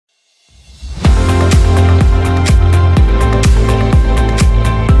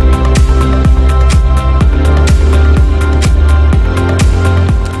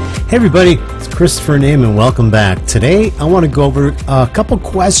Hey everybody, it's Christopher Nejman. Welcome back. Today I want to go over a couple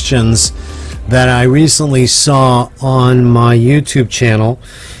questions that I recently saw on my YouTube channel,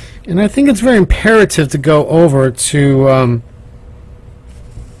 and I think it's very imperative to go over to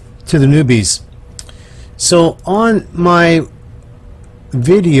the newbies. So on my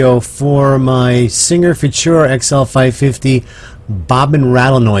video for my Singer Futura XL550 bobbin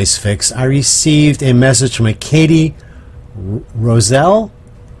rattle noise fix, I received a message from a Katie Roselle.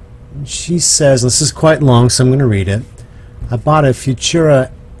 She says, this is quite long, so I'm going to read it. I bought a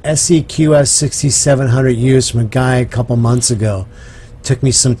Futura SEQS 6700 used from a guy a couple months ago. Took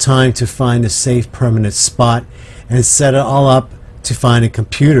me some time to find a safe permanent spot and set it all up to find a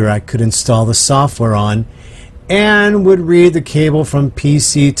computer I could install the software on, and would read the cable from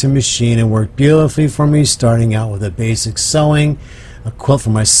PC to machine. And worked beautifully for me, starting out with a basic sewing, a quilt for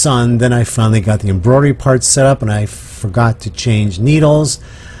my son. Then I finally got the embroidery part set up, and I forgot to change needles.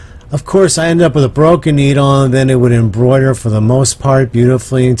 Of course, I ended up with a broken needle, and then it would embroider for the most part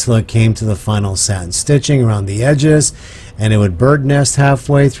beautifully until it came to the final satin stitching around the edges, and it would bird nest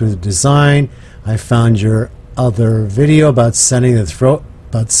halfway through the design. I found your other video about sanding the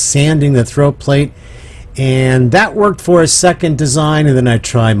throat plate, and that worked for a second design. And then I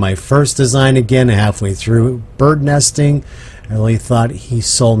tried my first design again halfway through bird nesting. I really thought he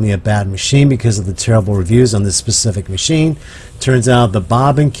sold me a bad machine because of the terrible reviews on this specific machine. Turns out the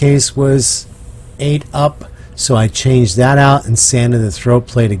bobbin case was ate up, so I changed that out and sanded the throat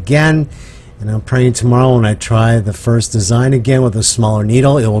plate again. And I'm praying tomorrow when I try the first design again with a smaller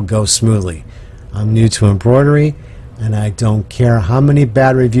needle, it will go smoothly. I'm new to embroidery, and I don't care how many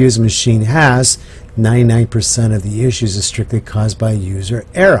bad reviews a machine has. 99% of the issues are strictly caused by user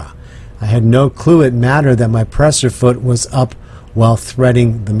error. I had no clue it mattered that my presser foot was up while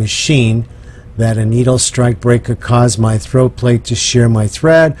threading the machine, that a needle strike break could cause my throat plate to shear my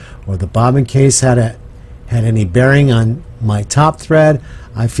thread, or the bobbin case had any bearing on my top thread.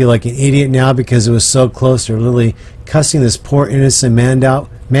 I feel like an idiot now because it was so close to literally cussing this poor innocent man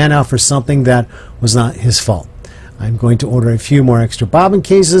out for something that was not his fault. I'm going to order a few more extra bobbin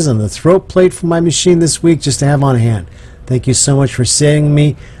cases and the throat plate for my machine this week just to have on hand. Thank you so much for saving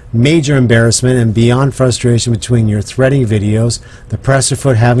me major embarrassment and beyond frustration between your threading videos, the presser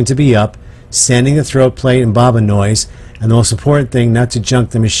foot having to be up, sanding the throat plate and bobbin noise, and the most important thing, not to junk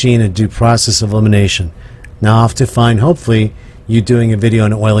the machine and do process of elimination. Now off to find, hopefully, you doing a video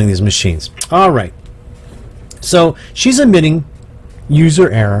on oiling these machines. Alright, so she's admitting user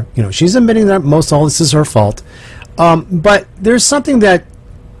error. You know, she's admitting that most all this is her fault. But there's something that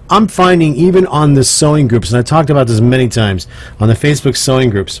I'm finding even on the sewing groups, and I talked about this many times on the Facebook sewing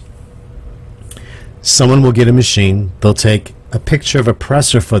groups. Someone will get a machine, they'll take a picture of a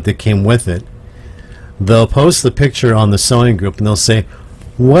presser foot that came with it, they'll post the picture on the sewing group, and they'll say,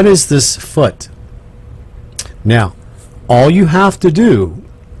 what is this foot? Now, all you have to do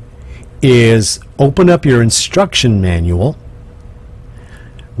is open up your instruction manual,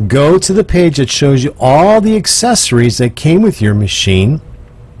 go to the page that shows you all the accessories that came with your machine,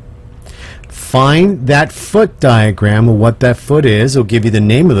 find that foot diagram of what that foot is. It'll give you the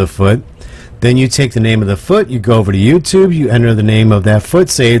name of the foot. Then you take the name of the foot, you go over to YouTube, you enter the name of that foot,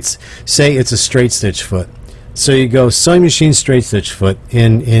 say it's a straight stitch foot. So you go sewing machine straight stitch foot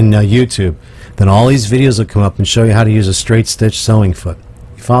in YouTube. Then all these videos will come up and show you how to use a straight stitch sewing foot.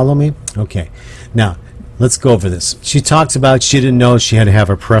 You follow me? Okay. Now, let's go over this. She talks about she didn't know she had to have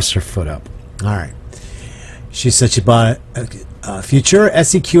her presser foot up. Alright. She said she bought a Futura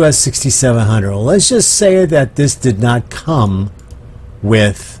SEQS 6700. Well, let's just say that this did not come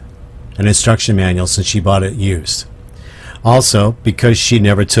with an instruction manual since she bought it used. Also, because she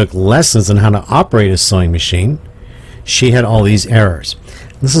never took lessons on how to operate a sewing machine, she had all these errors.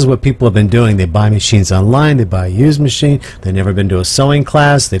 This is what people have been doing. They buy machines online, they buy a used machine, they've never been to a sewing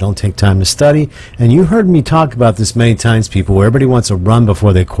class, they don't take time to study. And you heard me talk about this many times, people, where everybody wants to run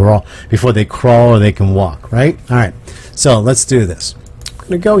before they crawl or they can walk, right? Alright, so let's do this. I'm going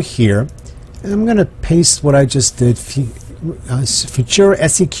to go here, and I'm going to paste what I just did. Futura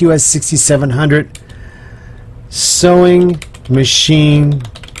SEQS 6700 Sewing Machine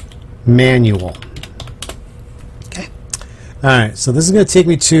Manual. Alright, so this is going to take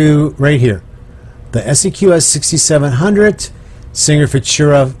me to right here. The SEQS 6700 Singer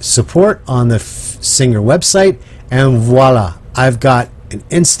Futura support on the Singer website, and voila, I've got an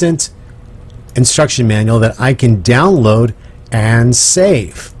instant instruction manual that I can download and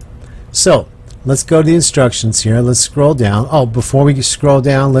save. So, let's go to the instructions here. Let's scroll down. Oh, before we scroll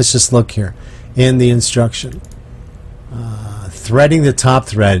down, let's just look here in the instruction. Threading the top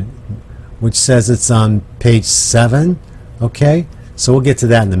thread, which says it's on page 7. Okay, So we'll get to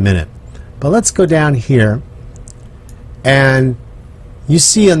that in a minute. But let's go down here, and you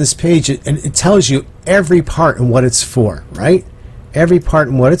see on this page, it tells you every part and what it's for, right? Every part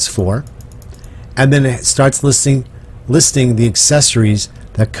and what it's for. And then it starts listing the accessories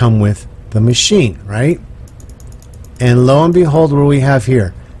that come with the machine, right? And lo and behold, what do we have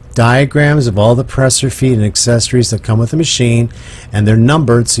here? Diagrams of all the presser feet and accessories that come with the machine, and they're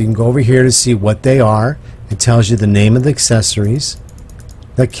numbered, so you can go over here to see what they are. It tells you the name of the accessories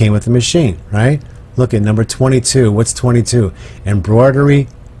that came with the machine, right? Look at number 22. What's 22? Embroidery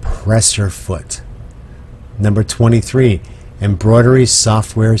presser foot. Number 23, embroidery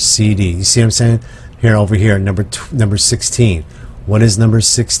software CD. You see what I'm saying? Here, over here, number 16. What is number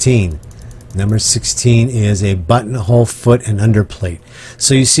 16? Number 16 is a buttonhole foot and underplate.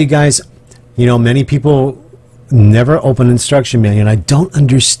 So you see, guys, you know, many people never open an instruction manual, and I don't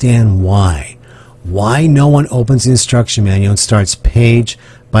understand why. Why no one opens the instruction manual and starts page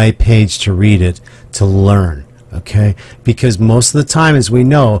by page to read it, to learn, okay? Because most of the time, as we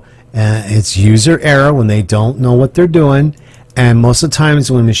know, it's user error when they don't know what they're doing, and most of the times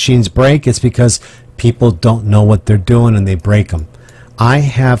when machines break, it's because people don't know what they're doing and they break them. I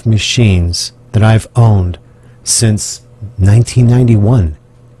have machines that I've owned since 1991,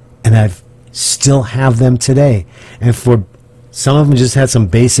 and I've still have them today. And for some of them just had some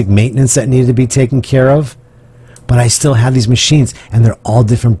basic maintenance that needed to be taken care of, but I still have these machines, and they're all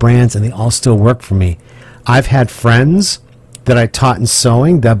different brands, and they all still work for me. I've had friends that I taught in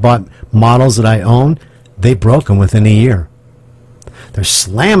sewing that bought models that I own. They broke them within a year. They're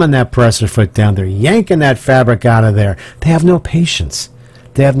slamming that presser foot down. They're yanking that fabric out of there. They have no patience.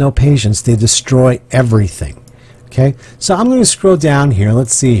 They have no patience. They destroy everything. Okay, so I'm going to scroll down here.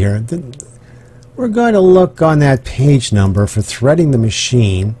 Let's see here. We're going to look on that page number for threading the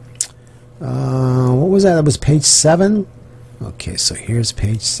machine. What was that? That was page 7? Okay, so here's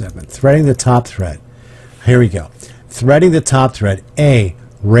page 7. Threading the top thread. Here we go. Threading the top thread. A,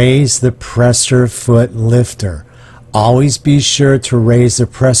 raise the presser foot lifter. Always be sure to raise the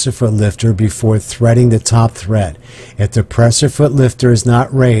presser foot lifter before threading the top thread. If the presser foot lifter is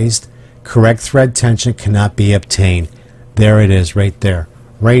not raised, correct thread tension cannot be obtained. There it is, right there.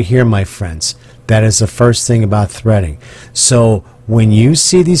 Right here, my friends. That is the first thing about threading. So when you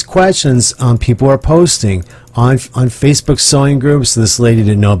see these questions people are posting on Facebook sewing groups, this lady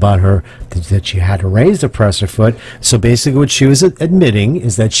didn't know about her, that she had to raise the presser foot. So basically what she was admitting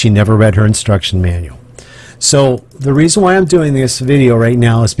is that she never read her instruction manual. So the reason why I'm doing this video right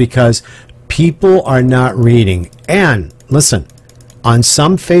now is because people are not reading. And listen, on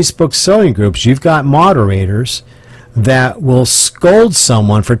some Facebook sewing groups, you've got moderators that will scold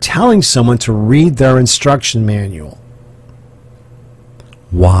someone for telling someone to read their instruction manual.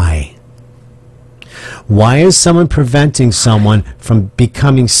 Why? Why is someone preventing someone from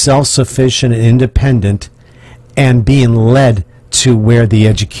becoming self-sufficient and independent and being led to where the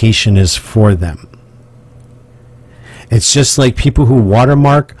education is for them? It's just like people who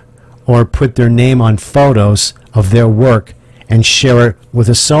watermark or put their name on photos of their work and share it with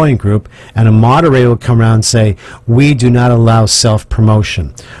a sewing group, and a moderator will come around and say, we do not allow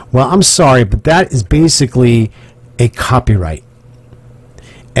self-promotion. Well, I'm sorry, but that is basically a copyright.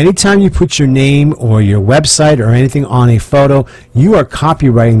 Anytime you put your name or your website or anything on a photo, you are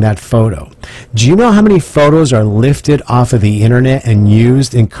copyrighting that photo. Do you know how many photos are lifted off of the internet and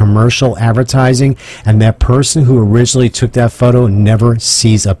used in commercial advertising, and that person who originally took that photo never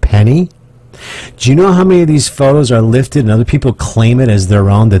sees a penny? Do you know how many of these photos are lifted and other people claim it as their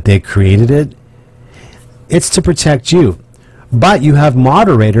own, that they created it? It's to protect you. But you have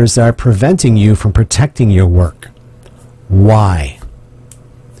moderators that are preventing you from protecting your work. Why?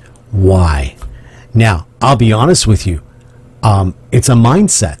 Why? Now, I'll be honest with you. It's a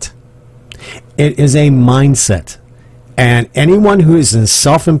mindset. It is a mindset. And anyone who is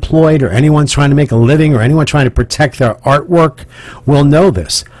self-employed, or anyone trying to make a living, or anyone trying to protect their artwork will know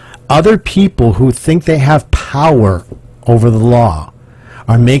this. Other people who think they have power over the law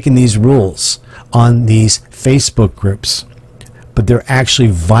are making these rules on these Facebook groups, but they're actually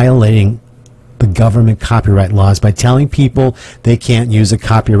violating the government copyright laws by telling people they can't use a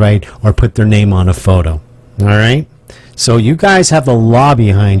copyright or put their name on a photo. All right? So you guys have the law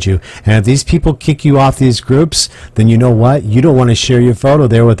behind you, and if these people kick you off these groups, then you know what? You don't want to share your photo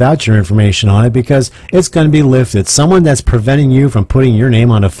there without your information on it, because it's going to be lifted. Someone that's preventing you from putting your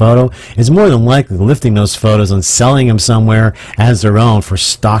name on a photo is more than likely lifting those photos and selling them somewhere as their own for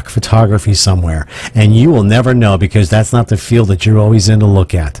stock photography somewhere, and you will never know, because that's not the field that you're always in to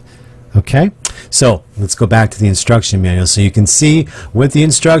look at. Okay? So let's go back to the instruction manual. So you can see with the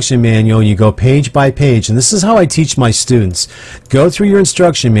instruction manual, you go page by page, and this is how I teach my students. Go through your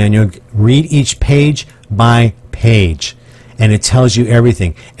instruction manual, read each page by page, and it tells you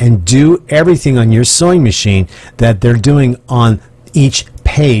everything. And do everything on your sewing machine that they're doing on each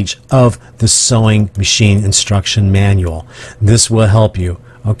page of the sewing machine instruction manual. This will help you.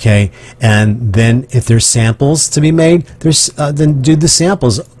 Okay, and then if there's samples to be made, then do the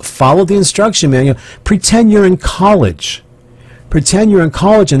samples. Follow the instruction manual. Pretend you're in college. Pretend you're in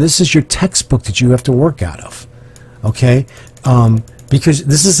college, and this is your textbook that you have to work out of. Okay, because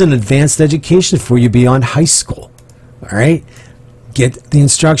this is an advanced education for you beyond high school. All right. Get the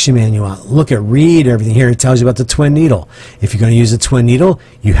instruction manual out. Look at, read everything here. It tells you about the twin needle. If you're going to use a twin needle,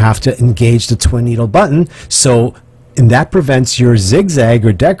 you have to engage the twin needle button. And that prevents your zigzag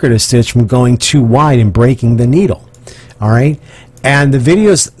or decorative stitch from going too wide and breaking the needle. All right. And the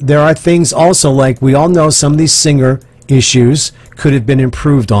videos, there are things also like we all know some of these singer issues could have been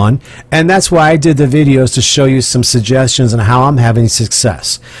improved on, and that's why I did the videos to show you some suggestions on how I'm having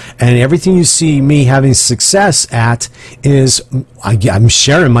success. And everything you see me having success at is I'm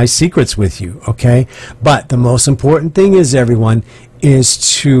sharing my secrets with you, okay? But the most important thing is, everyone,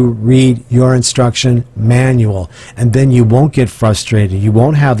 is to read your instruction manual, and then you won't get frustrated. You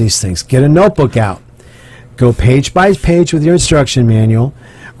won't have these things. Get a notebook out. Go page by page with your instruction manual.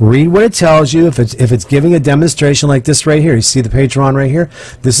 Read what it tells you. If it's giving a demonstration like this right here, you see the page we're on right here?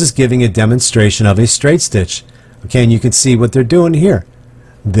 This is giving a demonstration of a straight stitch. Okay, and you can see what they're doing here.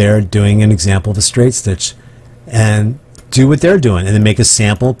 They're doing an example of a straight stitch. And do what they're doing, and then make a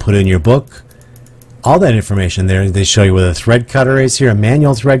sample, put it in your book. All that information there. They show you where a thread cutter is here, a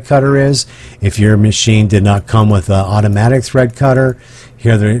manual thread cutter is. If your machine did not come with an automatic thread cutter,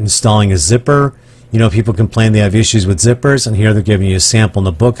 here they're installing a zipper. You know, people complain they have issues with zippers, and here they're giving you a sample in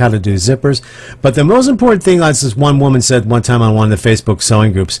the book how to do zippers. But the most important thing, as this one woman said one time on one of the Facebook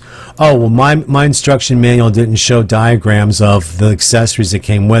sewing groups, oh, well, my instruction manual didn't show diagrams of the accessories that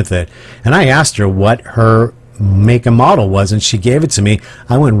came with it. And I asked her what her make and model was, and she gave it to me.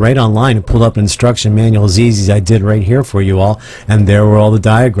 I went right online and pulled up an instruction manual as easy as I did right here for you all, and there were all the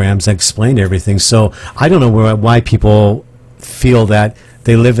diagrams that explained everything. So I don't know why people feel that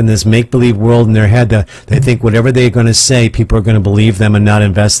they live in this make-believe world in their head that they think whatever they're going to say, people are going to believe them and not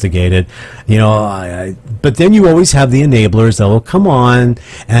investigate it. You know, but then you always have the enablers that will come on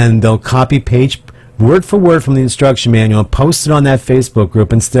and they'll copy page word for word from the instruction manual and post it on that Facebook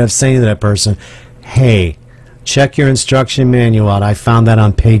group instead of saying to that person, hey, check your instruction manual out. I found that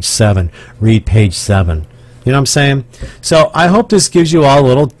on page 7. Read page 7. You know what I'm saying? So I hope this gives you all a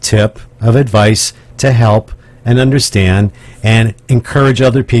little tip of advice to help and understand and encourage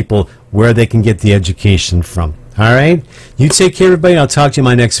other people where they can get the education from. All right? You take care, everybody, and I'll talk to you in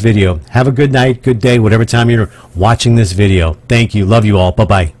my next video. Have a good night, good day, whatever time you're watching this video. Thank you. Love you all.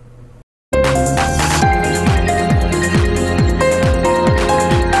 Bye-bye.